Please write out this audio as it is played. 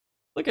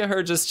Look at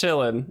her just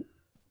chilling.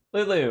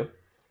 Lulu.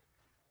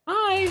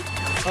 Hi.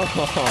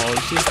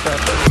 Oh, she's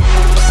precious.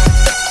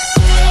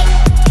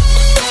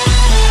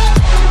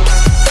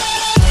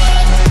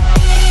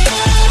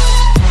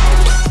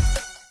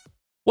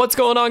 What's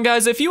going on,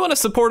 guys? If you want to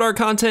support our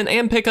content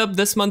and pick up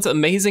this month's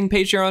amazing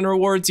Patreon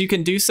rewards, you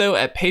can do so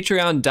at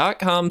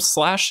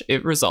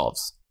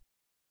patreon.com/itresolves.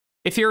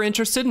 If you're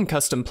interested in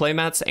custom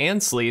playmats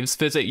and sleeves,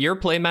 visit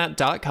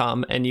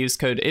YourPlaymat.com and use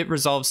code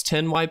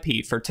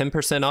ItResolves10YP for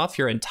 10% off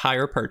your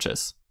entire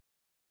purchase.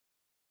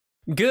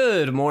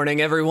 Good morning,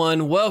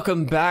 everyone.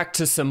 Welcome back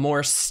to some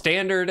more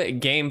standard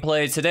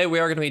gameplay. Today we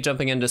are going to be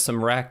jumping into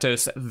some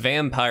Rakdos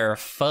Vampire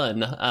fun.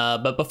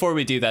 But before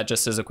we do that,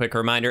 just as a quick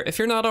reminder, if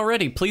you're not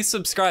already, please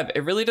subscribe.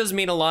 It really does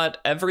mean a lot.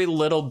 Every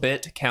little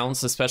bit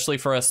counts, especially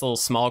for us little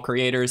small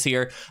creators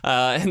here.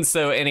 And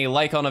so any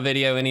like on a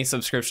video, any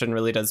subscription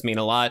really does mean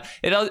a lot.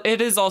 It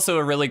is also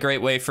a really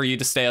great way for you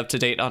to stay up to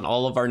date on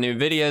all of our new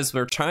videos.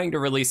 We're trying to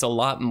release a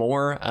lot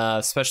more,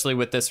 especially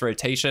with this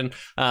rotation.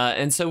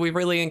 And so we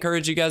really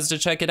encourage you guys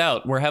to check it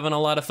out. We're having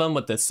a lot of fun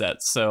with this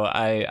set, so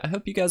I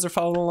hope you guys are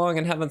following along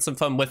and having some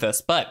fun with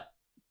us. But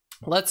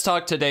let's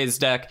talk today's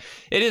deck.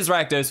 It is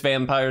Rakdos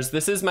Vampires.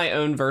 This is my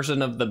own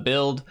version of the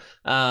build.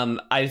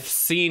 I've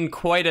seen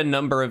quite a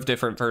number of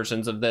different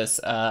versions of this.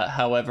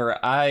 However,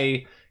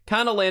 I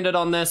kind of landed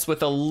on this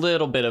with a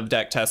little bit of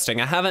deck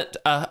testing. I haven't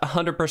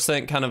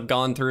 100% kind of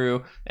gone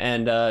through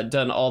and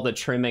done all the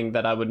trimming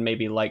that I would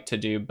maybe like to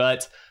do,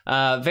 but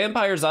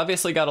Vampires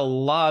obviously got a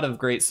lot of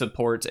great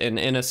support in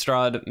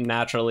Innistrad.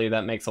 Naturally,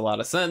 that makes a lot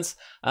of sense.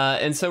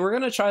 And so we're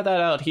going to try that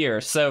out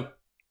here. So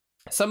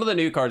some of the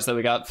new cards that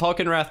we got: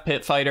 Falkenrath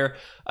Pit Fighter,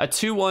 a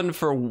 2/1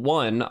 for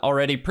 1,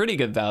 already pretty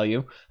good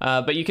value.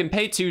 But you can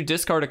pay 2,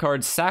 discard a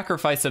card,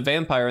 sacrifice a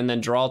vampire, and then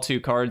draw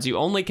 2 cards. You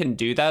only can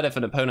do that if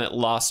an opponent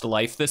lost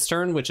life this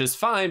turn, which is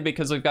fine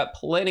because we've got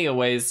plenty of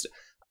ways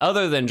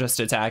other than just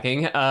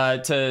attacking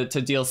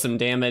to deal some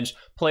damage.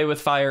 Play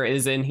with Fire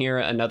is in here,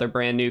 another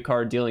brand new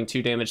card dealing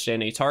 2 damage to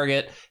any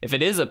target. If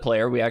it is a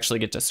player, we actually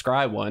get to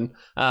scry 1.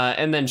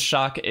 And then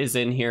Shock is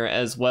in here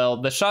as well.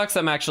 The Shocks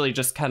I'm actually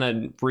just kind of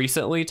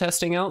recently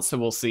testing out, so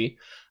we'll see.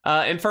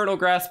 Infernal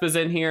Grasp is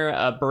in here,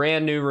 a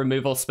brand new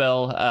removal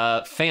spell,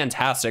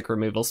 fantastic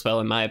removal spell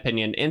in my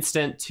opinion.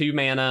 Instant, 2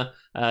 mana,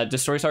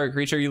 destroy target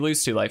creature, you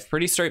lose 2 life.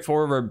 Pretty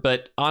straightforward,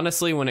 but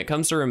honestly, when it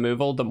comes to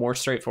removal, the more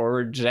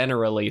straightforward,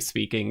 generally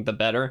speaking, the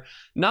better.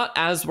 Not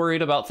as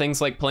worried about things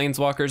like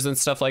planeswalkers and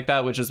stuff like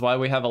that, which is why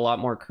we have a lot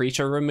more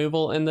creature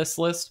removal in this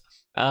list.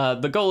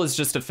 The goal is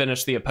just to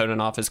finish the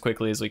opponent off as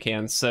quickly as we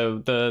can, so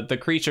the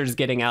creatures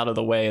getting out of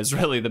the way is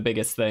really the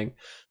biggest thing.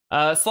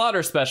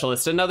 Slaughter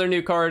Specialist, another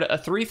new card, a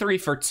 3/3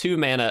 for 2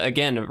 mana.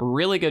 Again,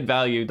 really good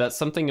value. That's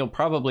something you'll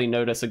probably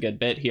notice a good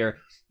bit here.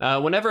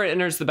 Whenever it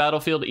enters the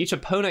battlefield, each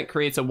opponent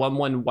creates a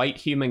 1/1 white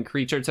human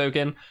creature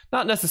token.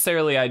 Not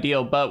necessarily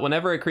ideal, but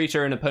whenever a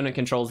creature an opponent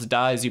controls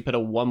dies, you put a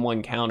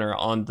 1/1 counter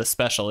on the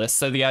Specialist.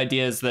 So the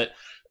idea is that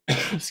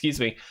excuse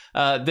me,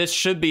 this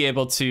should be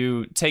able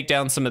to take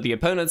down some of the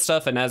opponent's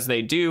stuff, and as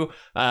they do,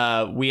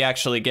 we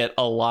actually get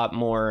a lot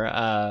more,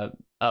 a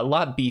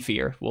lot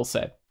beefier, we'll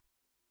say.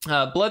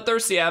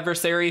 Bloodthirsty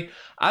Adversary,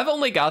 I've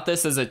only got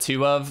this as a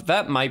 2 of.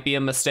 That might be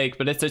a mistake,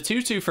 but it's a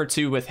 2/2 for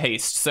 2 with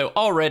haste, so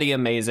already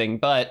amazing.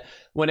 But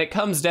when it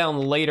comes down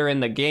later in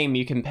the game,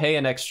 you can pay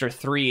an extra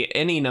 3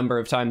 any number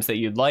of times that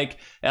you'd like.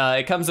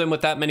 It comes in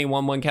with that many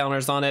 1/1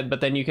 counters on it, but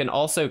then you can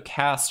also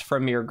cast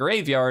from your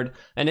graveyard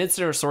an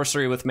instant or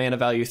sorcery with mana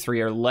value 3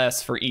 or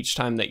less for each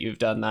time that you've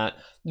done that.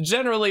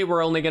 Generally,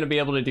 we're only going to be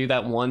able to do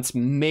that once,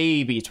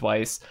 maybe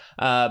twice,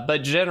 but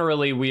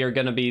generally we are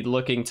going to be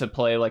looking to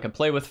play like a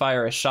Play with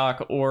Fire, a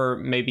Shock, or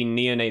maybe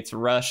Neonate's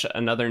Rush,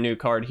 another new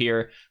card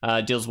here,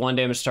 deals 1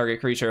 damage to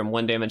target creature and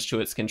 1 damage to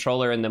its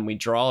controller, and then we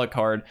draw a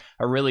card.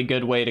 A really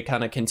good way to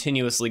kind of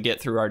continuously get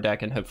through our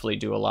deck and hopefully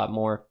do a lot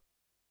more.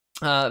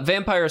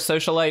 Vampire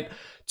Socialite,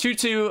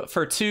 2/2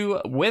 for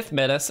 2 with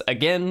Menace.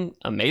 Again,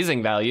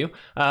 amazing value.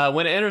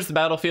 When it enters the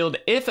battlefield,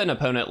 if an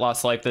opponent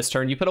lost life this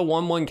turn, you put a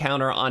 1/1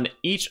 counter on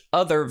each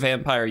other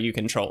vampire you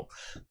control.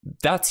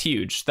 That's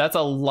huge. That's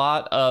a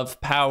lot of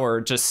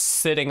power just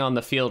sitting on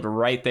the field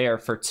right there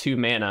for 2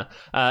 mana.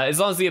 As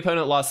long as the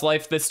opponent lost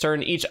life this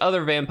turn, each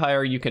other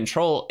vampire you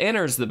control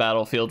enters the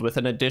battlefield with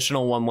an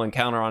additional 1/1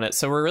 counter on it.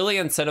 So we're really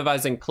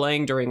incentivizing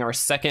playing during our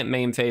second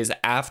main phase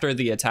after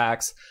the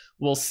attacks.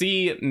 We'll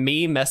see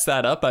me mess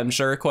that up, I'm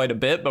sure, quite a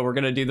bit, but we're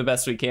going to do the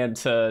best we can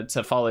to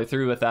follow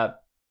through with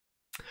that.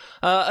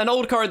 An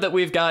old card that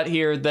we've got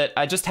here that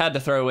I just had to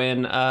throw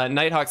in,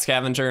 Nighthawk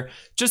Scavenger,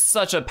 just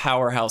such a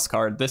powerhouse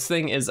card. This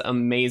thing is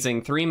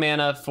amazing. 3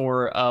 mana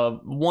for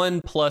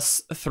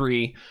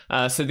 1+3.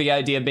 So the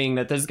idea being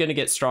that this is going to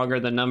get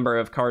stronger the number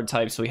of card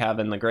types we have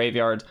in the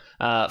graveyard.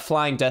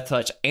 Flying, Death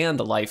Touch, and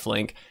the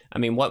Lifelink. I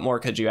mean, what more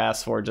could you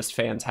ask for? Just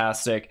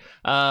fantastic.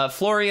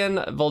 Florian,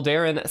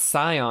 Voldaren,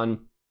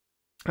 Scion.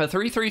 A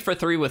 3/3 for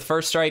 3 with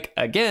First Strike,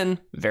 again,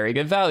 very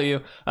good value.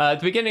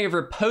 At the beginning of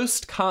your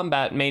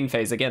post-combat main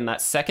phase, again,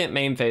 that second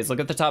main phase, look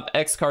at the top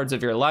X cards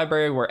of your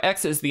library, where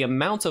X is the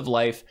amount of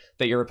life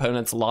that your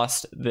opponents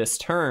lost this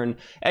turn.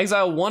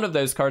 Exile one of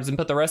those cards and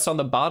put the rest on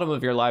the bottom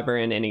of your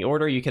library in any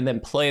order. You can then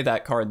play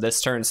that card this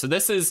turn. So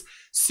this is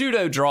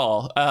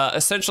pseudo-draw.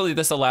 Essentially,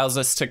 this allows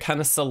us to kind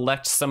of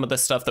select some of the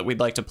stuff that we'd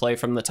like to play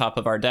from the top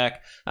of our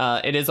deck.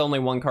 It is only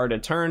one card a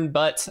turn,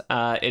 but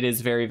it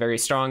is very, very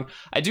strong.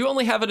 I do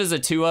only have it as a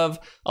 2 of.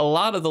 A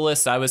lot of the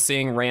lists I was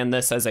seeing ran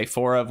this as a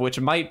 4 of, which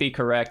might be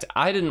correct.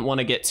 I didn't want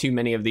to get too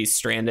many of these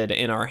stranded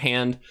in our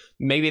hand.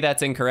 Maybe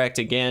that's incorrect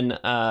again.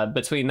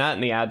 Between that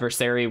and the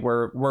adversary,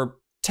 we're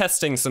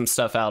testing some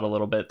stuff out a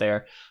little bit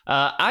there.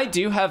 I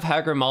do have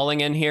Hagra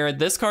Mauling in here.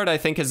 This card I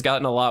think has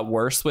gotten a lot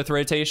worse with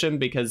rotation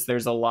because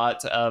there's a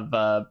lot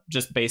of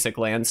just basic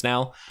lands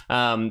now.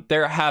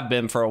 There have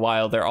been for a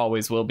while, there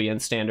always will be in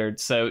standard.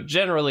 So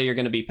generally you're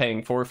going to be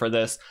paying 4 for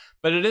this,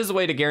 but it is a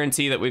way to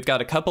guarantee that we've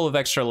got a couple of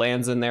extra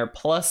lands in there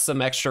plus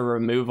some extra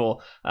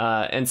removal.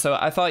 And so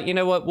I thought, you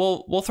know what,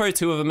 we'll throw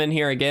 2 of them in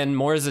here again,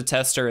 more as a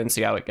tester, and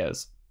see how it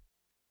goes.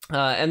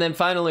 And then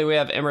finally, we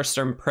have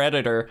Immersturm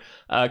Predator,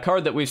 a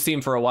card that we've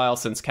seen for a while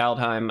since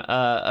Kaldheim.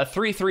 A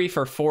 3/3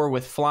 for 4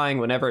 with flying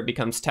whenever it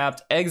becomes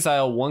tapped.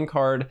 Exile 1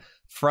 card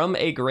from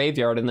a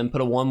graveyard and then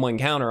put a 1/1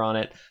 counter on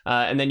it.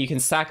 And then you can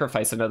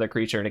sacrifice another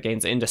creature and it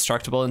gains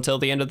indestructible until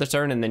the end of the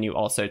turn, and then you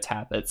also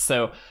tap it.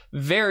 So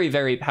very,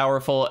 very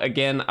powerful.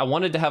 Again, I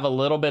wanted to have a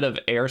little bit of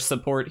air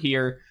support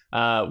here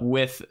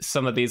with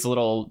some of these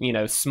little, you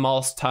know,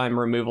 small time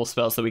removal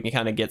spells so we can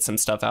kind of get some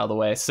stuff out of the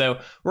way. So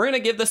we're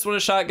going to give this one a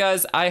shot,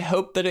 guys. I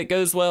hope that it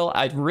goes well.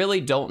 I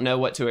really don't know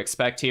what to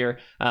expect here,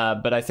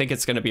 but I think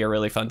it's going to be a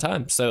really fun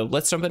time. So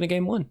let's jump into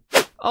game 1.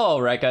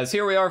 All right, guys,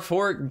 here we are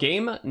for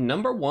game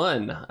number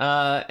 1.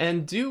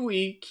 And do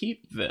we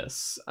keep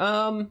this?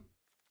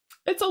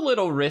 It's a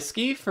little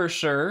risky for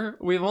sure.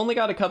 We've only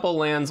got a couple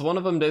lands. One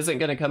of them isn't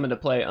going to come into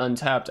play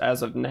untapped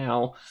as of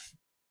now.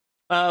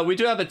 We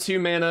do have a 2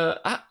 mana.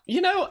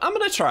 You know, I'm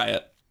going to try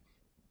it.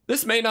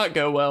 This may not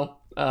go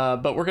well,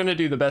 but we're going to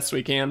do the best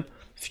we can.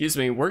 Excuse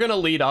me. We're going to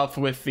lead off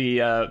with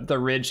the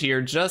Ridge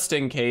here just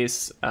in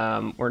case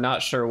we're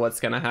not sure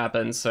what's going to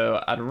happen.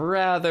 So I'd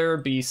rather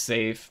be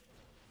safe.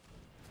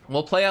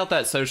 We'll play out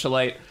that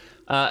Socialite.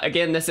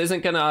 Again, this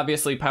isn't going to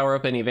obviously power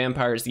up any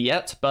vampires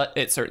yet, but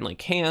it certainly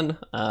can,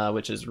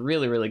 which is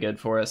really, really good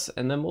for us.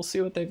 And then we'll see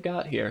what they've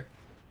got here.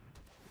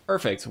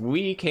 Perfect.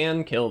 We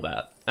can kill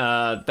that.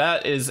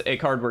 That is a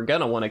card we're going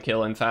to want to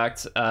kill, in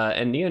fact.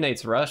 And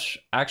Neonate's Rush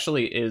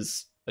actually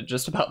is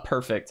just about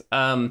perfect.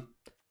 So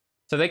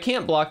they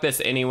can't block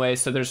this anyway,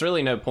 so there's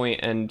really no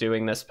point in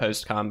doing this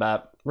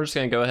post-combat. We're just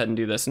going to go ahead and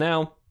do this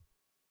now.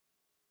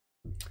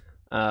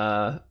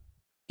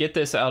 Get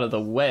this out of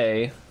the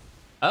way.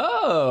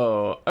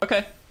 Oh,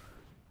 okay.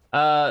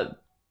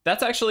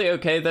 That's actually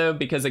okay, though,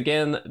 because,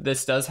 again,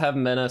 this does have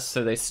Menace,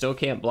 so they still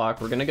can't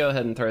block. We're going to go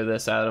ahead and throw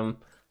this at them.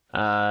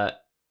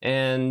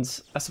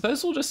 And I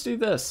suppose we'll just do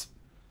this.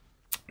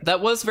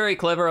 That was very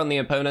clever on the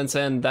opponent's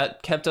end.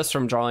 That kept us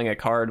from drawing a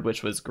card,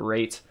 which was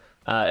great.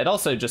 It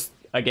also just,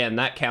 again,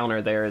 that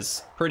counter there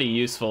is pretty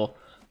useful.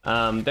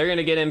 They're going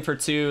to get in for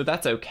 2.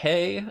 That's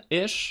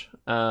okay-ish.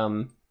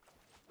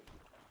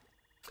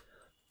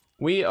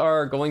 We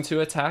are going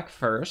to attack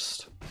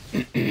first.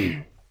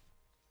 And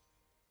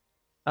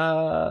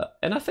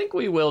I think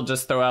we will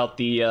just throw out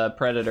the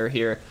Predator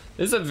here.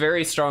 This is a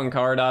very strong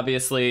card,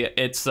 obviously.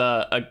 It's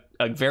a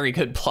very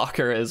good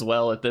blocker as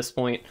well at this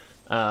point.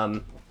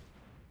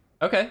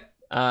 Okay.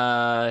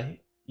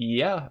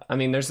 Yeah, I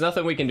mean, there's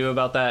nothing we can do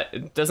about that.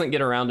 It doesn't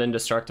get around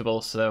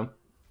indestructible, so...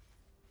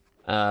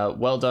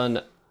 well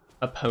done,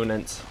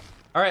 opponent.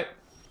 All right.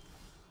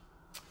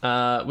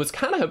 Was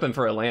kind of hoping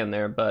for a land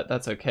there, but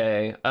that's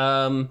okay.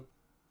 All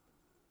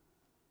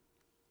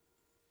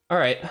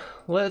right,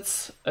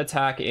 let's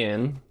attack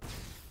in.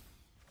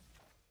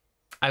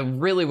 I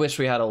really wish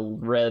we had a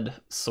red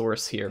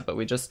source here, but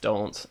we just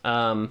don't.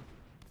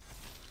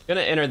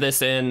 Gonna enter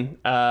this in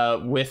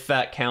with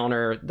that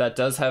counter that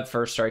does have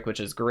First Strike, which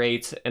is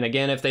great. And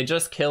again, if they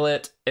just kill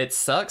it, it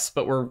sucks,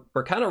 but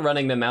we're kind of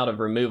running them out of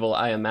removal,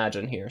 I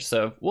imagine, here.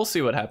 So we'll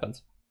see what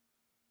happens.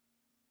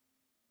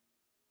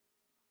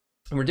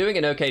 We're doing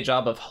an okay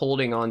job of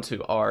holding on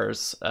to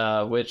ours,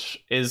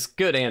 which is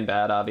good and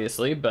bad,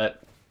 obviously,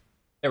 but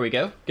there we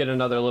go. Get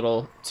another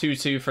little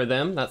 2/2 for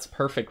them. That's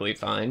perfectly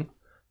fine.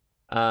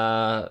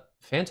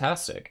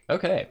 Fantastic.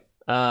 Okay.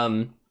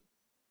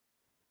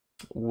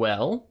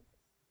 Well,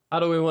 how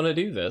do we want to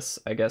do this,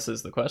 I guess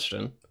is the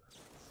question.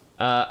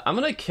 I'm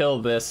going to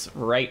kill this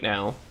right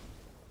now.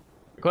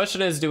 The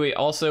question is, do we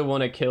also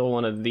want to kill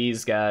one of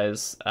these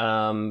guys?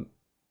 And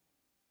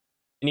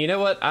you know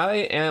what? I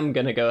am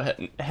going to go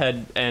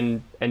ahead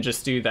and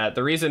just do that.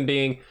 The reason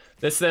being,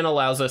 this then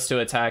allows us to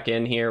attack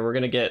in here. We're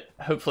going to get,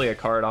 hopefully, a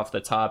card off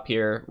the top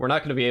here. We're not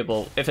going to be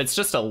able... If it's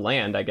just a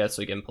land, I guess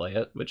we can play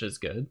it, which is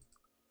good.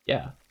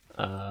 Yeah,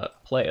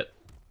 play it.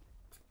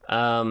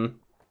 And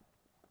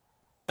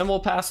we'll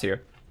pass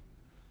here.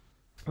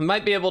 We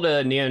might be able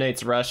to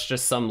Neonate's Rush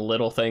just some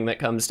little thing that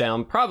comes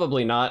down.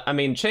 Probably not. I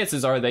mean,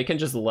 chances are they can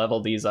just level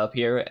these up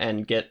here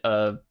and get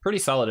a pretty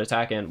solid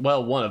attack in.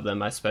 Well, one of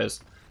them, I suppose.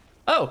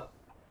 Oh,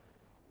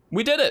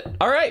 we did it.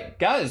 All right,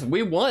 guys,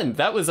 we won.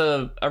 That was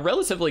a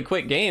relatively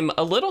quick game.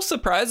 A little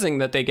surprising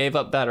that they gave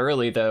up that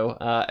early, though.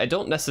 I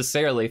don't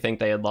necessarily think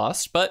they had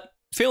lost, but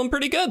feeling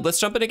pretty good. Let's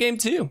jump into game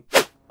 2.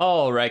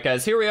 All right,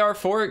 guys, here we are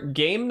for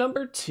game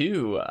number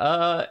 2.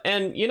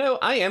 And, you know,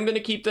 I am going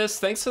to keep this.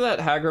 Thanks for that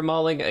Hagra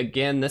Mauling.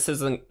 Again, this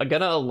isn't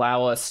going to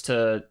allow us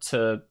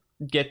to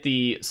get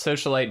the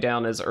Socialite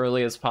down as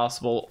early as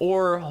possible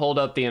or hold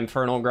up the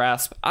Infernal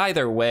Grasp.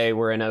 Either way,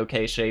 we're in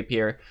okay shape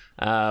here.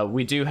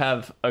 We do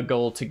have a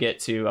goal to get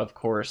to, of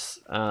course.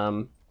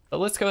 But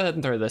let's go ahead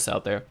and throw this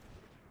out there.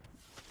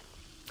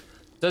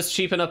 Does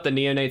cheapen up the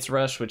Neonate's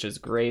Rush, which is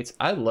great.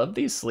 I love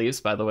these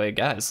sleeves, by the way.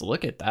 Guys,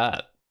 look at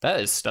that. That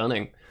is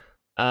stunning.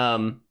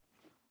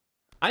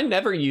 I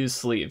never use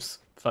sleeves,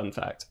 fun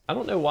fact. I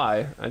don't know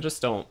why, I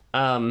just don't.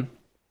 All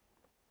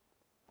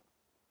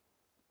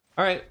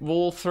right,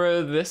 we'll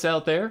throw this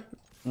out there.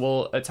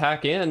 We'll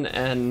attack in,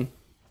 and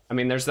I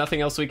mean, there's nothing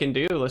else we can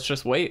do. Let's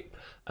just wait.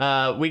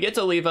 We get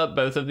to leave up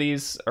both of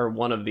these, or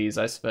one of these,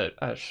 I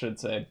should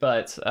say,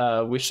 but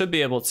we should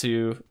be able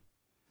to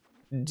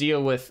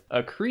deal with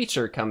a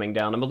creature coming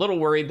down. I'm a little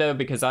worried though,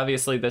 because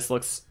obviously this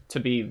looks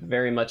to be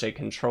very much a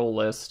control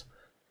list.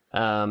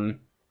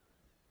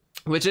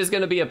 Which is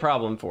going to be a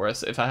problem for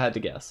us, if I had to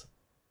guess.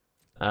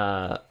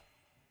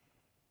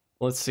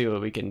 Let's see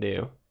what we can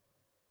do.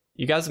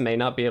 You guys may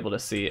not be able to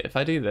see. If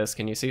I do this,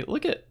 can you see?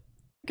 Look at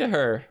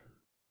her.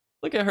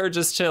 Look at her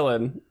just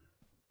chilling.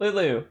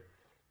 Lulu.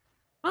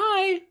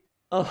 Hi.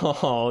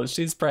 Oh,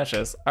 she's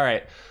precious. All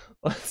right,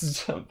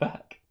 let's jump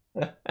back.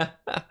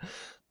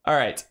 All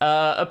right,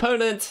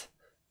 opponent.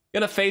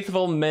 Gonna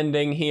Faithful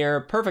Mending here.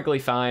 Perfectly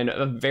fine.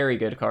 A very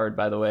good card,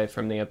 by the way,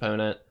 from the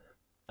opponent.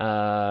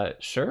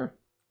 Sure.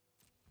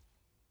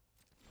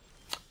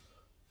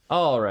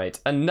 All right,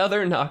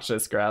 another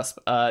Noxious Grasp.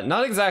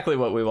 Not exactly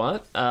what we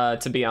want,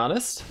 to be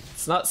honest.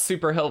 It's not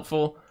super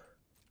helpful.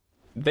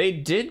 They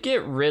did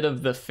get rid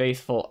of the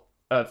Fateful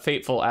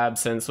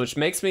Absence, which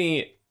makes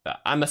me...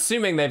 I'm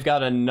assuming they've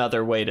got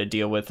another way to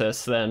deal with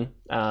this then.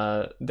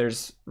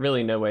 There's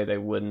really no way they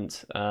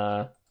wouldn't.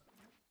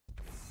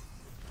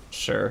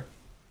 Sure.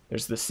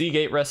 There's the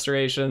Seagate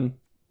Restoration.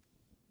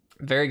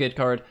 Very good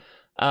card.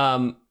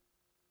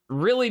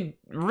 Really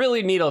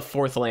need a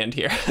 4th land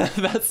here.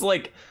 That's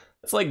like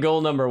goal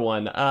number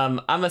 1.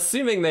 I'm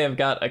assuming they have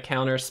got a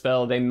counter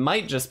spell. They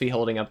might just be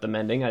holding up the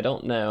Mending. I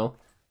don't know,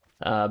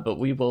 but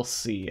we will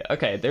see.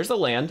 Okay, there's a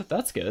land.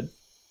 That's good.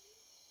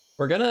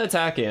 We're gonna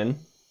attack in.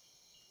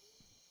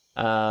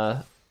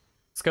 Let's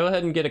go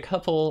ahead and get a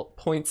couple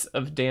points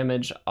of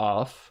damage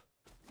off.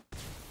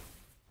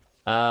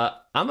 I'm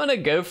gonna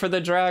go for the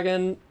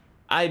dragon.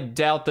 I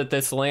doubt that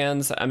this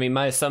lands. I mean,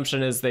 my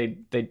assumption is they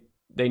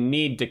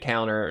need to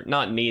counter,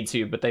 not need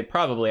to, but they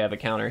probably have a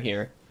counter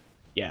here.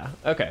 Yeah,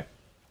 okay,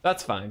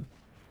 that's fine.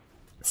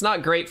 It's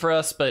not great for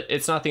us, but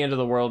it's not the end of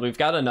the world. We've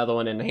got another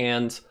one in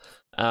hand.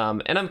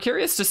 And I'm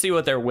curious to see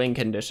what their win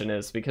condition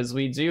is, because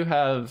we do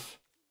have,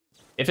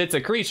 if it's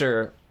a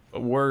creature,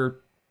 we're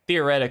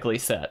theoretically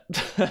set.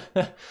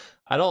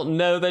 I don't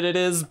know that it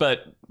is,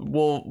 but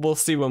we'll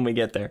see when we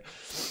get there.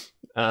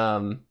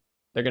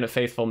 They're gonna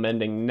Faithful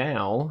Mending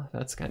now.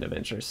 That's kind of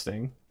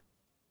interesting.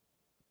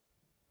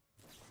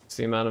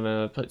 See the amount I'm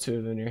gonna put 2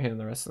 of them in your hand,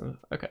 the rest of them.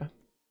 Okay.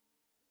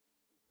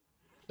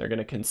 They're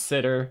gonna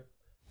Consider.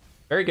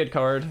 Very good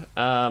card.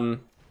 But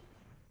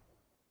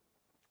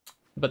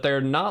they're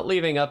not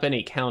leaving up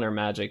any counter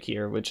magic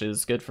here, which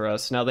is good for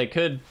us. Now they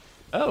could...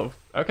 Oh,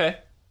 okay.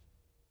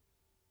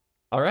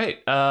 All right,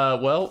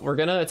 well, we're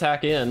gonna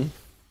attack in.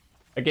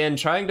 Again,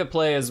 trying to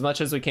play as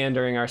much as we can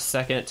during our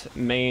second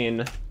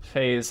main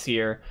phase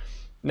here.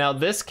 Now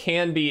this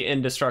can be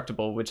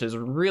indestructible, which is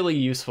really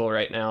useful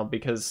right now,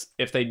 because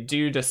if they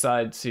do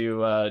decide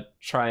to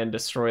try and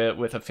destroy it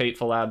with a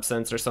Fateful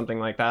Absence or something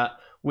like that,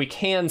 we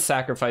can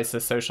sacrifice the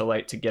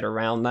Socialite to get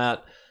around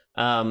that.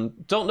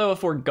 Don't know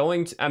if we're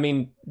going to... I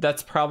mean,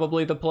 that's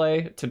probably the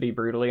play, to be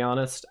brutally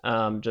honest,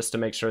 just to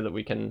make sure that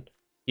we can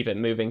keep it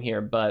moving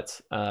here.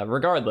 But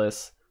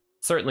regardless,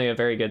 certainly a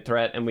very good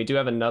threat, and we do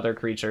have another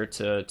creature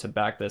to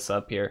back this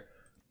up here.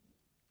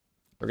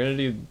 We're going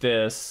to do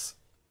this.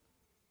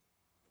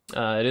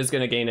 It is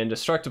going to gain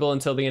Indestructible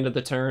until the end of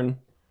the turn,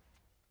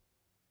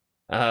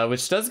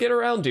 which does get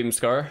around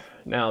Doomscar.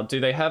 Now, do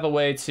they have a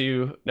way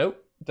to...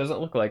 Nope, doesn't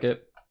look like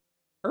it.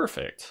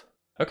 Perfect.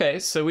 Okay,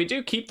 so we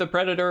do keep the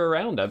Predator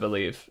around, I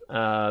believe.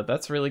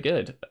 That's really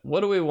good.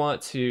 What do we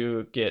want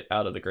to get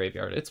out of the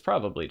graveyard? It's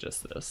probably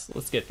just this.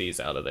 Let's get these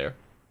out of there.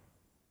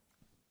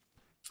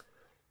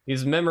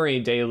 These Memory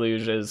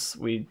Deluges,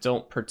 we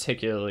don't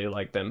particularly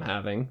like them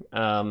having.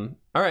 All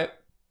right,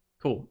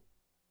 cool.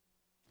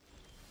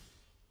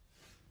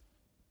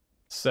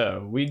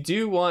 So we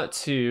do want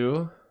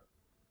to...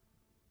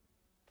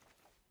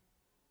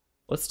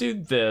 Let's do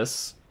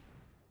this.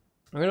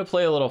 We're gonna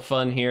play a little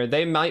fun here.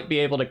 They might be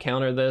able to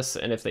counter this,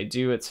 and if they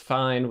do, it's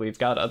fine. We've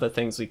got other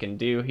things we can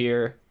do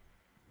here.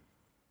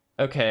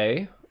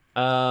 Okay.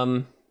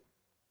 I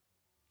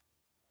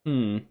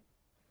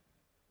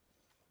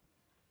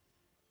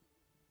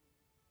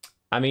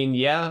mean,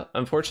 yeah,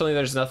 unfortunately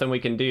there's nothing we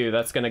can do.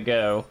 That's gonna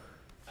go.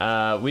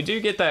 We do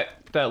get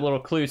that little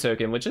clue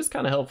token, which is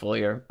kind of helpful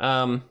here.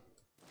 We're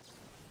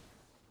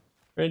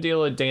gonna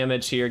deal with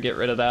damage here, get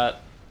rid of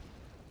that.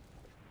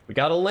 We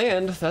got a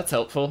land, that's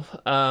helpful.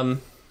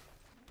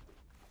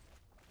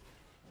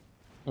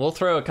 We'll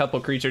throw a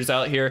couple creatures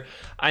out here.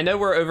 I know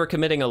we're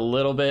overcommitting a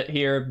little bit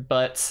here,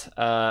 but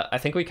I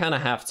think we kind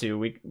of have to.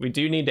 We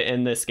do need to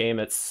end this game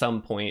at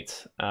some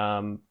point.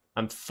 I'm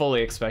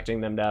fully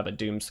expecting them to have a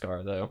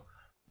Doomscar though,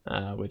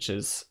 which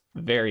is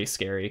very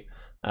scary.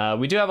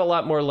 We do have a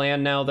lot more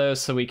land now though,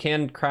 so we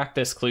can crack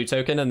this clue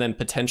token and then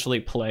potentially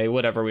play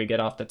whatever we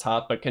get off the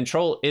top, but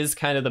control is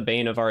kind of the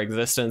bane of our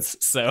existence,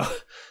 so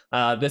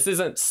this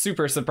isn't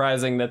super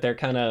surprising that they're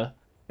kind of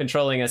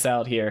controlling us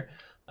out here.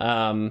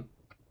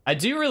 I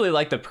do really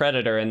like the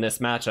Predator in this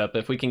matchup.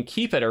 If we can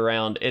keep it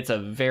around, it's a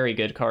very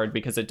good card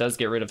because it does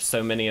get rid of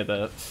so many of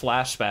the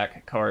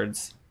flashback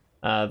cards.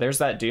 There's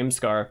that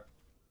Doomscar.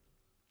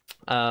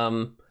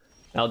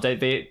 Now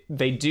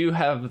they do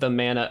have the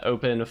mana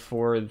open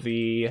for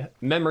the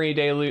Memory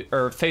Deluge,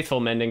 or Faithful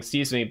Mending,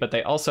 excuse me, but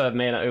they also have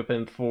mana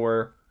open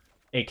for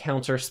a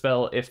counter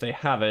spell if they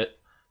have it.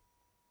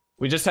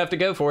 We just have to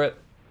go for it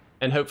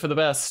and hope for the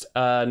best.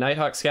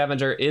 Nighthawk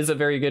Scavenger is a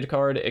very good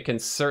card. It can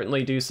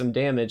certainly do some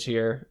damage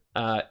here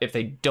if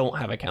they don't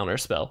have a counter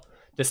spell.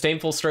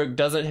 Disdainful Stroke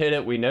doesn't hit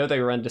it. We know they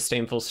run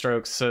Disdainful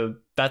Strokes, so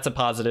that's a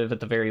positive at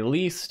the very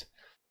least.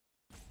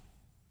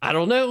 I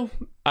don't know.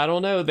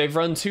 They've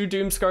run 2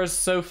 Doomscars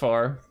so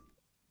far.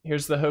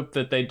 Here's the hope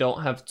that they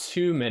don't have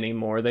too many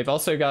more. They've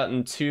also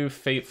gotten 2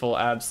 Fateful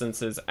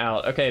Absences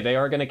out. Okay, they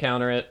are going to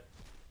counter it.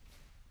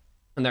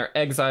 And they're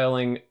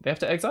exiling... They have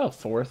to exile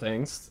 4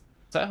 things.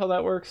 Is that how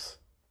that works?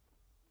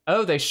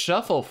 Oh, they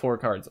shuffle 4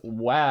 cards.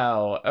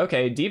 Wow.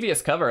 Okay,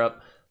 Devious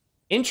Cover-Up.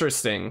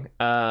 Interesting.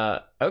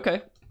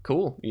 Okay,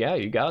 cool. Yeah,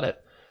 you got it.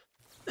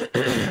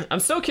 I'm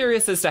still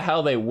curious as to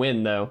how they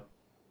win, though.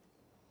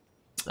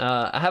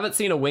 I haven't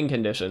seen a win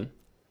condition,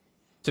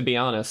 to be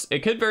honest.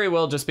 It could very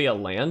well just be a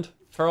land,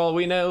 for all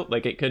we know.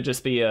 Like, it could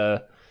just be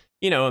a,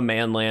 you know, a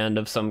man land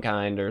of some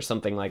kind or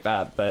something like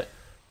that. But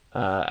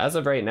as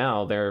of right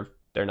now, they're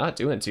not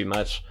doing too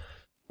much.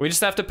 We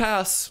just have to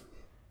pass.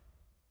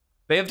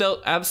 They have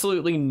dealt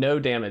absolutely no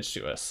damage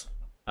to us,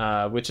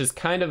 which is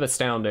kind of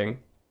astounding.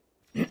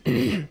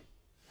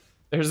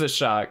 There's a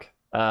shock.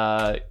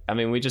 I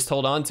mean, we just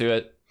hold on to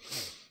it.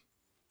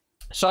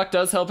 Shock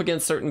does help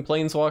against certain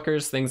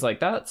planeswalkers, things like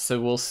that, so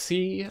we'll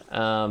see.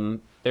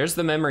 There's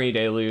the Memory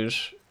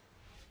Deluge.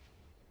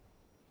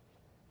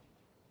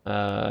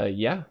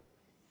 Yeah.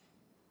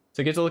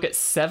 So get to look at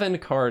 7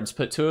 cards,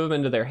 put 2 of them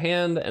into their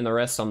hand, and the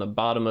rest on the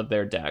bottom of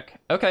their deck.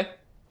 Okay.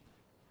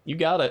 You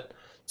got it.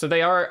 So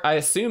they are, I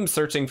assume,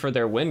 searching for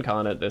their win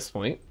con at this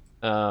point.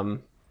 I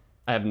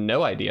have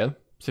no idea,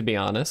 to be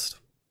honest.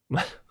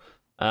 They've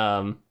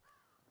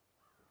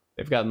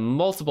got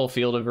multiple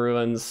Field of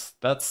Ruins.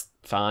 That's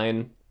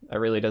fine. That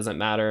really doesn't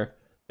matter.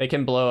 They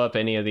can blow up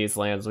any of these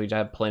lands. We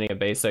have plenty of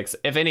basics.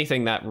 If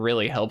anything, that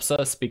really helps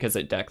us because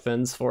it deck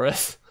thins for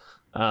us.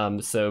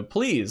 So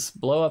please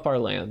blow up our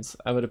lands.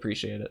 I would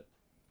appreciate it.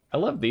 I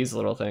love these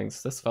little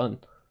things. This is fun.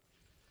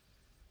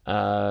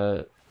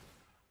 So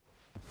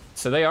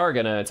they are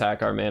going to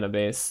attack our mana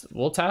base.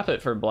 We'll tap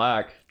it for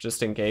black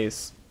just in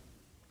case.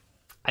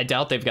 I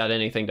doubt they've got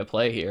anything to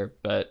play here,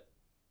 but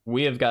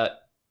we have got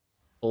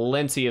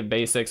plenty of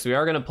basics. We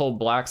are going to pull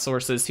black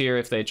sources here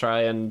if they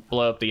try and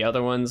blow up the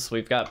other ones.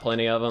 We've got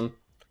plenty of them.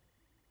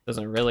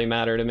 Doesn't really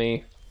matter to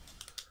me.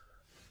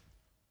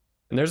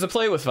 And there's a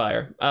play with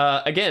fire.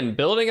 Again,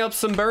 building up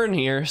some burn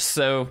here,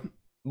 so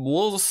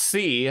we'll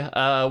see.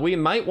 We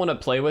might want to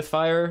play with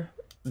fire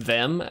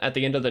them at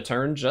the end of the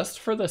turn just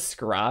for the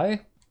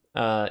scry,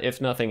 if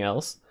nothing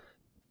else.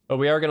 But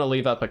we are going to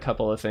leave up a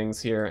couple of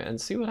things here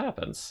and see what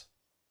happens.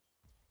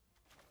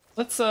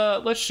 Let's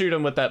shoot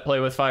them with that play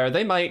with fire.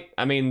 They might,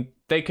 I mean,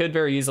 they could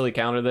very easily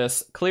counter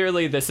this.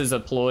 Clearly, this is a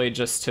ploy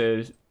just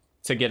to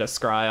get a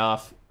scry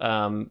off,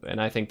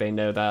 and I think they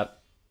know that.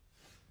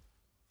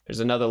 There's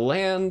another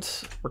land.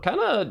 We're kind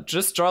of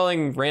just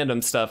drawing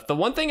random stuff. The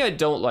one thing I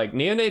don't like,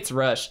 Neonate's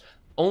Rush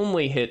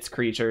only hits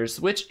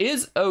creatures, which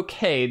is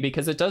okay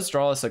because it does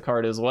draw us a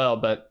card as well,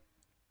 but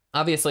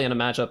obviously in a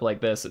matchup like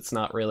this, it's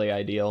not really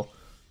ideal.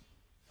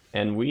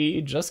 And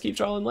we just keep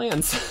drawing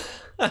lands.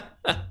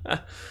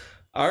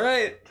 All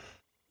right.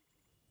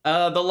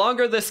 The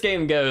longer this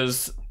game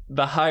goes,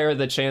 the higher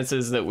the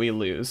chances that we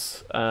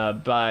lose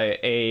by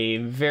a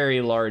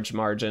very large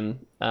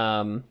margin.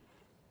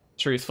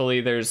 Truthfully,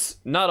 there's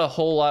not a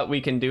whole lot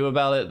we can do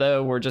about it,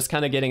 though. We're just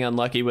kind of getting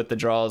unlucky with the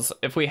draws.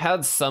 If we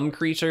had some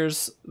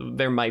creatures,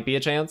 there might be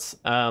a chance.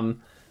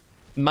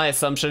 My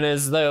assumption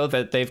is, though,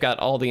 that they've got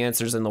all the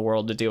answers in the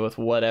world to deal with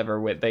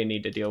whatever they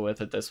need to deal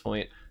with at this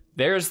point.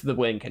 There's the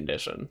win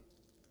condition.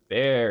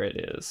 There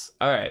it is.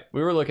 All right,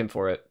 we were looking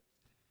for it.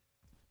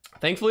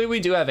 Thankfully, we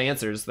do have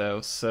answers,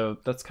 though, so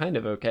that's kind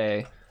of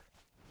okay.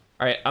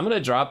 All right, I'm going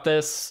to drop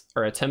this,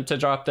 or attempt to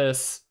drop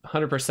this.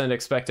 100%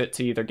 expect it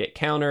to either get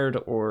countered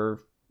or,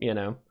 you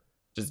know,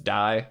 just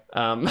die.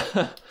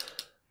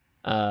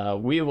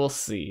 We will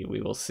see. We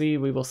will see.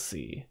 We will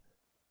see.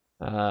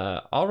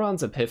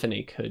 Alron's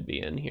Epiphany could be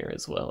in here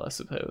as well, I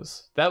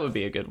suppose. That would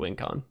be a good win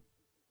con.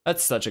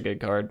 That's such a good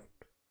card.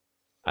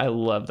 I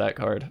love that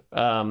card.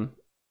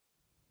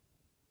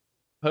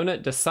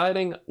 Opponent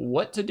deciding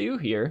what to do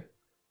here.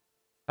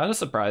 Kind of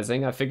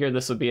surprising. I figured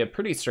this would be a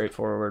pretty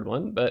straightforward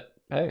one, but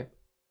hey.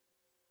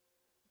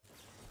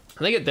 I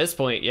think at this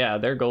point, yeah,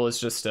 their goal is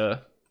just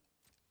to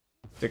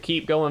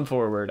keep going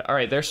forward. All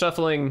right, they're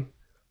shuffling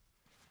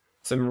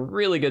some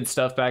really good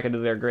stuff back into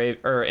their grave,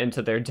 or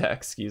into their deck,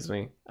 excuse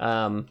me.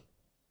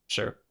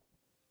 Sure.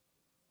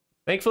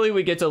 Thankfully,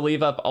 we get to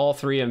leave up all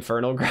 3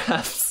 Infernal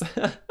Grasps.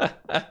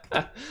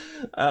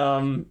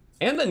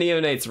 And the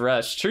Neonate's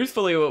Rush.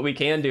 Truthfully, what we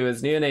can do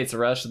is Neonate's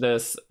Rush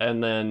this,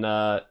 and then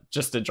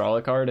just to draw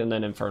a card, and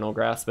then Infernal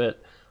Grasp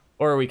it.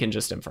 Or we can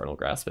just Infernal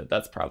Grasp it.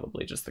 That's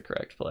probably just the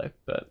correct play,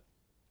 but...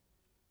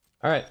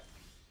 Alright.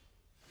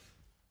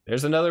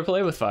 There's another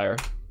play with fire.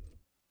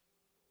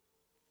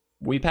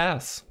 We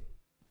pass.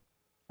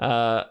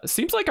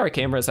 Seems like our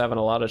camera's having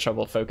a lot of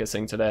trouble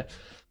focusing today.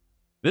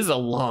 This is a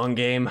long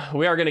game.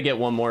 We are going to get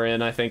one more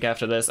in, I think,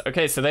 after this.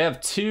 Okay, so they have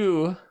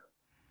 2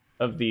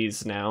 of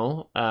these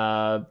now,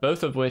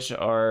 both of which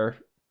are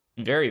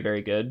very,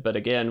 very good. But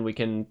again, we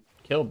can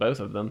kill both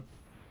of them.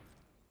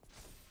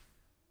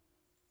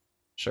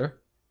 Sure.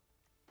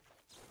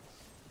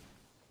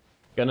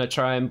 Gonna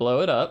try and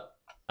blow it up.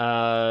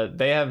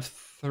 They have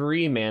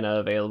 3 mana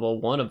available,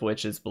 one of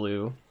which is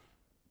blue.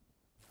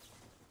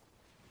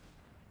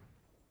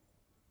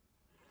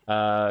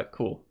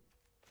 Cool.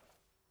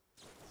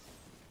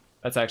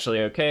 That's actually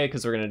okay,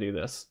 because we're gonna do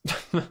this.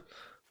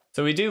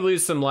 So we do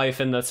lose some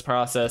life in this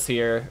process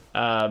here,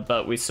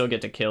 but we still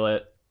get to kill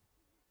it.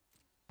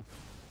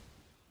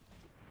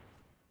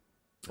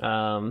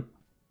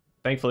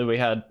 Thankfully we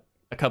had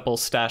a couple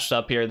stashed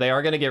up here. They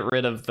are gonna get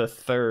rid of the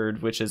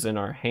 3rd, which is in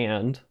our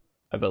hand,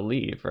 I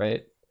believe,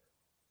 right?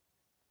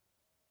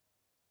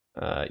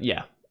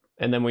 Yeah,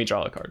 and then we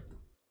draw a card.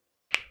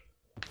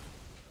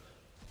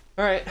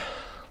 All right,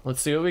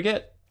 let's see what we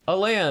get. A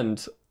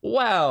land.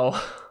 Wow.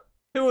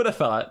 Who would have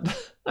thought?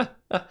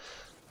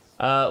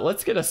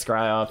 Let's get a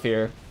scry off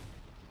here.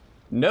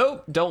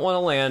 Nope, don't want to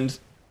land.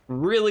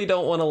 Really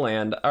don't want to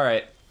land. All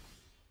right.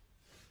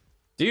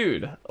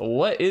 Dude,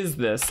 what is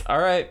this? All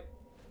right.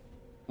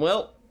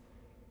 Well,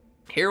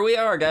 here we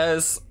are,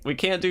 guys. We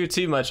can't do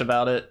too much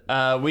about it.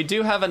 We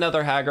do have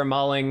another Hagra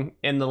Mauling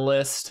in the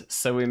list,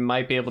 so we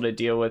might be able to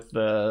deal with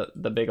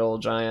the big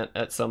old giant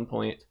at some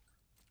point.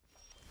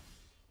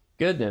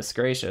 Goodness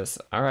gracious.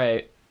 All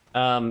right.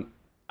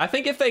 I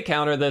think if they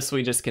counter this,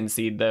 we just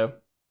concede, though.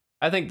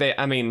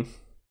 I mean,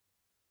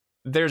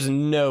 there's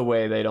no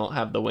way they don't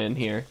have the win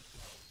here.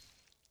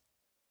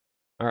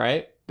 All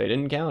right, they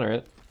didn't counter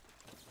it.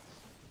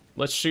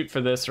 Let's shoot for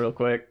this real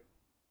quick.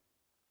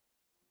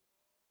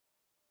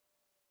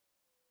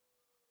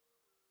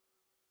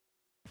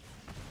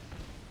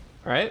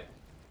 All right,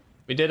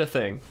 we did a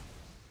thing.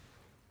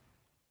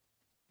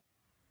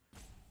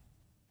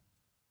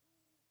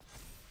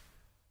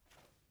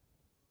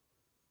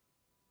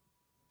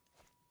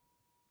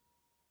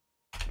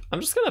 I'm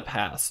just gonna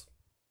pass.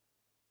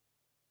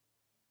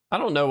 I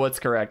don't know what's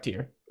correct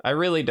here. I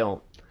really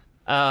don't.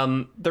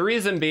 The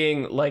reason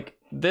being, like,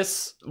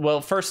 this,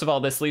 well, first of all,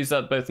 this leaves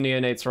up both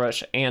Neonate's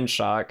Rush and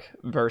Shock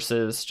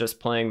versus just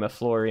playing the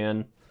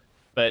Florian.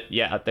 But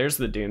yeah, there's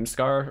the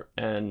Doomscar,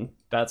 and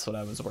that's what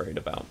I was worried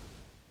about.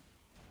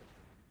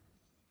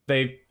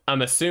 They,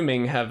 I'm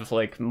assuming, have,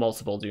 like,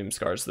 multiple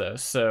Doomscars, though,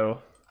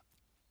 so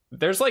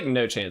there's, like,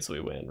 no chance we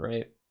win,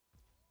 right?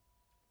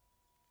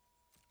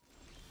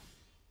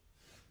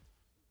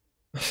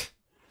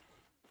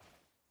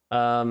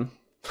 I'm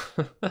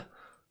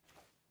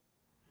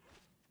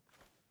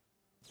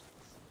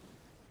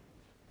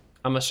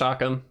gonna shock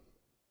him.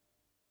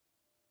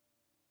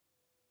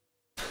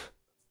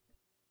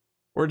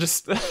 We're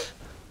just all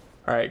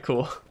right,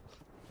 cool.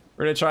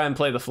 We're gonna try and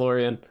play the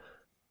Florian.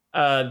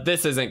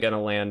 This isn't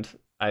gonna land,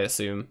 I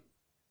assume,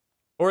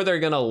 or they're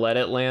gonna let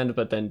it land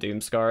but then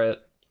Doomscar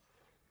it,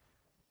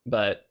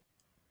 but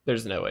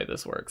there's no way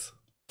this works.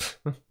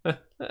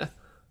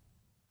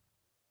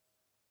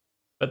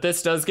 But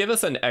this does give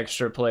us an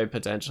extra play,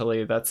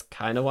 potentially. That's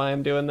kind of why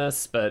I'm doing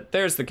this, but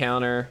there's the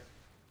counter.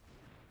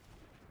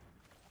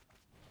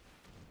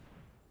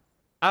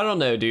 I don't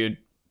know, dude.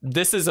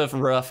 This is a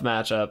rough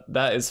matchup,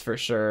 that is for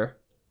sure.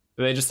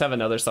 They just have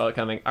another solid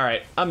coming. All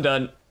right, I'm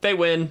done. They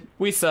win.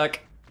 We suck.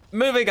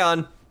 Moving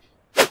on.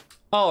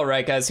 All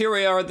right, guys, here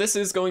we are. This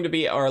is going to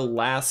be our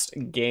last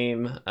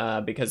game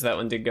because that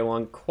one did go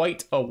on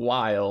quite a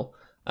while.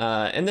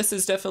 And this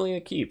is definitely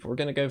a keep. We're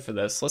going to go for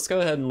this. Let's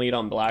go ahead and lead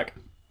on black.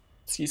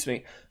 Excuse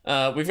me.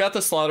 We've got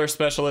the Slaughter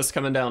Specialist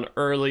coming down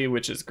early,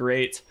 which is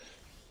great.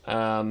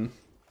 Oh,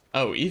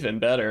 even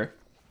better.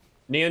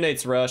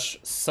 Neonate's Rush,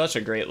 such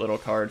a great little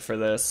card for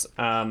this.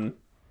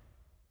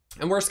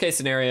 In worst case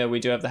scenario,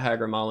 we do have the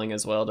Hagra Mauling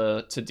as well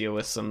to deal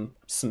with some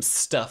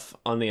stuff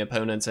on the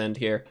opponent's end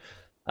here.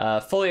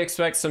 Fully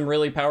expect some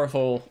really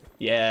powerful,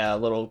 yeah,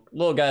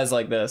 little guys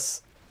like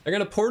this. They're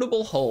gonna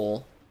Portable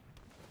Hole.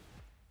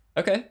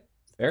 Okay,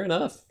 fair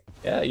enough.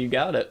 Yeah, you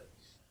got it.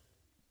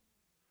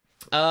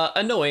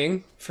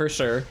 Annoying, for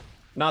sure.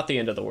 Not the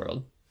end of the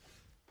world.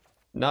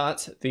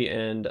 Not the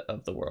end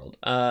of the world.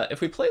 If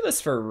we play this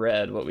for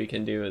red, what we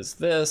can do is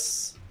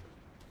this.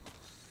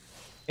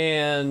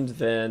 And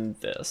then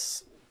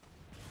this.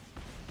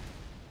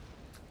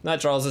 That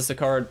draws us a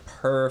card.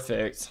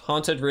 Perfect.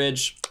 Haunted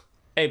Ridge,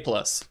 A+.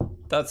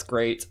 That's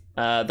great.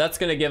 That's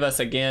going to give us,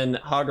 again,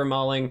 Hagra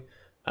Mauling.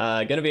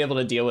 Going to be able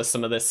to deal with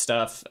some of this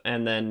stuff.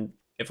 And then,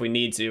 if we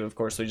need to, of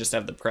course, we just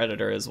have the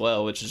Predator as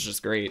well, which is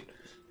just great.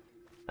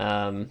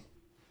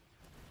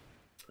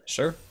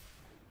 Sure.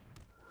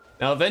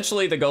 Now,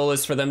 eventually, the goal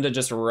is for them to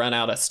just run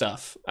out of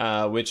stuff,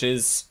 which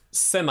is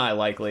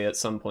semi-likely at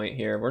some point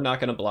here. We're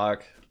not going to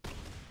block.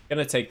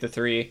 Gonna take the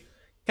 3.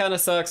 Kind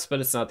of sucks, but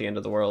it's not the end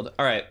of the world.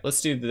 All right,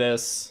 let's do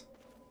this.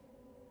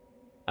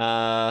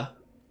 I'm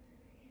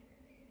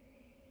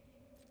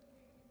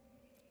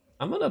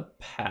gonna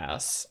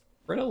pass.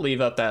 We're gonna leave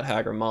up that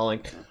Hagra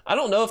Mauling. I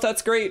don't know if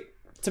that's great,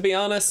 to be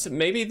honest.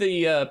 Maybe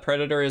the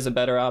Predator is a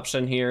better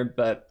option here,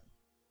 but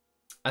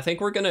I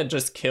think we're gonna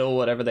just kill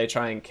whatever they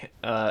try and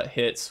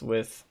hit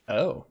with.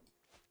 Oh,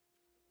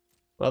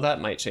 well,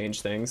 that might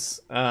change things.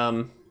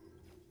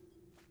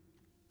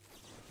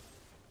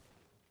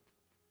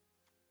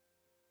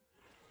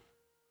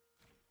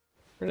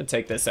 We're gonna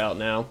take this out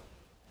now.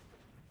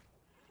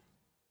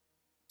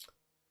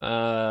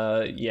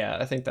 Yeah,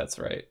 I think that's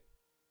right.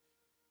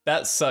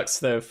 That sucks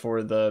though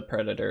for the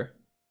Predator.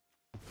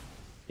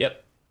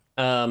 Yep.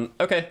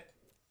 Okay.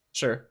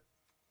 Sure.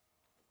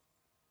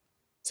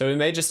 So we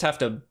may just have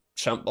to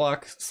chump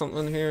block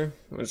something here,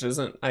 which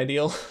isn't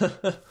ideal.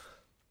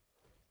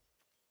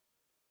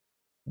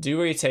 Do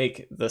we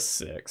take the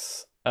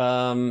 6?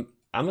 I'm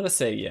gonna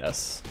say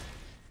yes.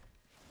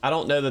 I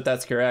don't know that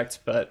that's correct,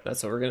 but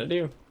that's what we're gonna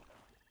do.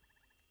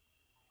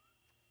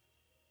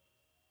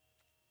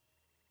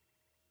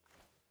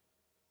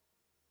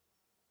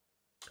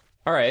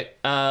 All right,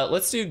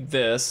 let's do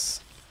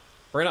this.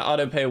 We're gonna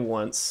auto pay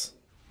once.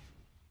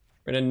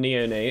 We're gonna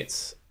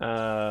Neonate,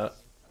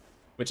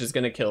 which is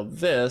gonna kill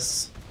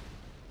this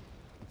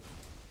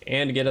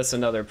and get us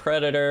another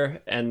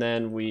Predator, and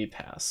then we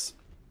pass.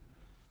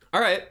 All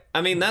right,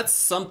 I mean, that's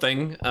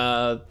something.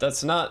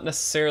 That's not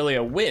necessarily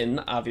a win,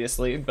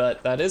 obviously,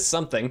 but that is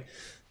something.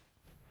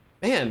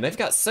 Man, they've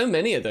got so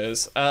many of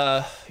those.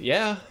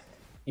 Yeah,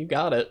 you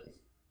got it.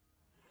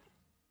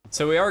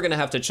 So we are gonna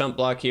have to chump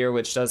block here,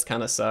 which does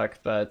kind of suck,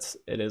 but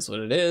it is what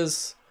it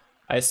is.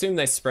 I assume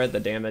they spread the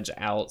damage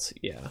out,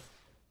 yeah.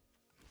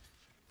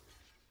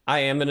 I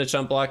am gonna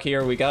chump block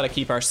here. We gotta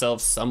keep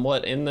ourselves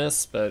somewhat in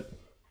this, but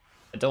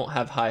I don't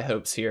have high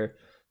hopes here.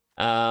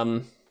 Yeah,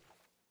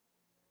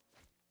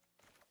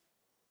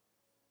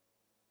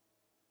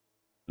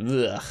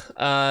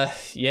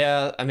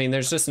 I mean,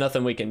 there's just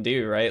nothing we can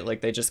do, right? Like,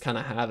 they just kind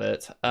of have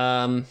it.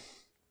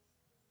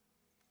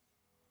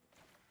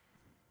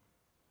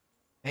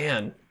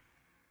 Man,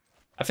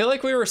 I feel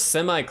like we were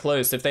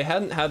semi-close. If they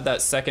hadn't had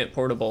that second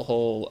portable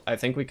hole, I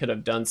think we could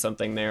have done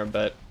something there,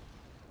 but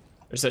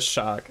there's a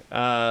shock.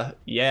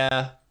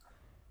 Yeah, I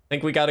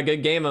think we got a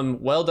good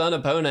game. Well done,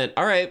 opponent.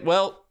 All right,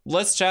 well,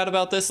 let's chat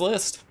about this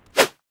list.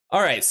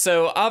 All right,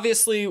 so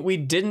obviously we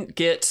didn't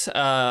get,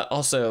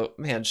 also,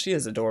 man, she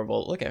is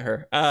adorable. Look at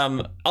her.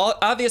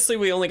 Obviously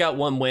we only got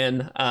 1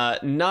 win,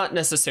 not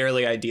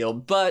necessarily ideal,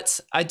 but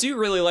I do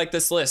really like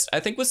this list. I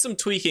think with some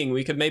tweaking,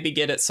 we could maybe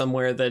get it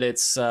somewhere that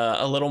it's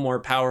a little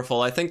more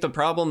powerful. I think the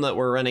problem that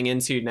we're running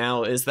into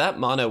now is that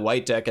mono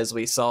white deck, as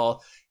we saw,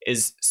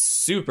 is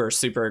super,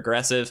 super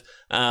aggressive.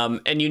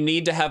 And you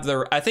need to have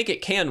the, I think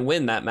it can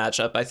win that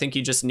matchup. I think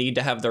you just need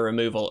to have the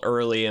removal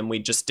early, and we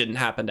just didn't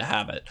happen to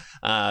have it.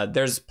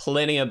 There's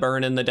plenty of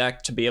burn in the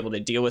deck to be able to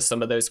deal with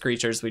some of those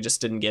creatures. We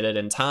just didn't get it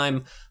in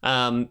time.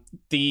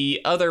 The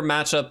other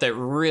matchup that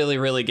really,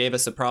 really gave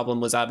us a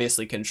problem was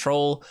obviously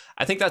control.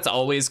 I think that's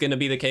always going to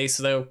be the case,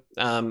 though.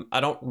 I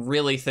don't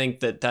really think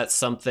that that's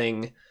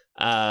something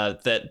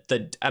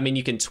I mean,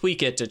 you can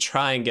tweak it to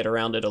try and get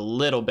around it a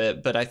little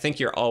bit, but I think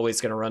you're always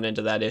going to run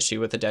into that issue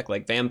with a deck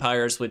like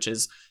Vampires, which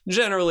is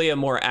generally a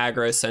more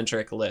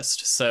aggro-centric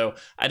list. So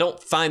I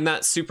don't find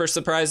that super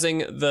surprising.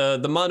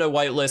 The mono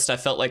white list, I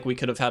felt like we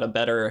could have had a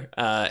better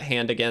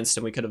hand against,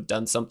 and we could have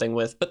done something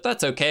with, but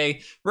that's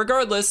okay.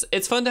 Regardless,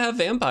 it's fun to have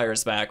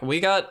Vampires back. We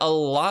got a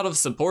lot of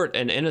support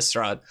in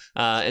Innistrad,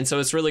 and so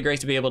it's really great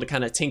to be able to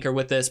kind of tinker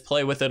with this,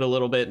 play with it a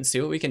little bit, and see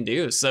what we can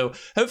do. So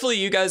hopefully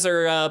you guys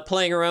are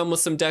playing around with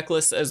some deck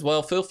lists as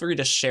well. Feel free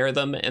to share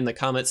them in the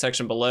comment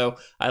section below.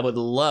 I would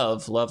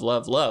love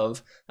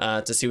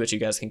to see what you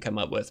guys can come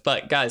up with.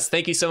 But guys,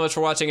 thank you so much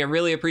for watching. I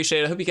really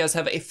appreciate it. I hope you guys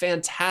have a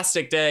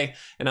fantastic day,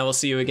 and I will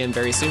see you again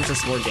very soon for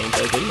some more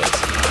gameplay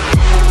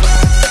videos.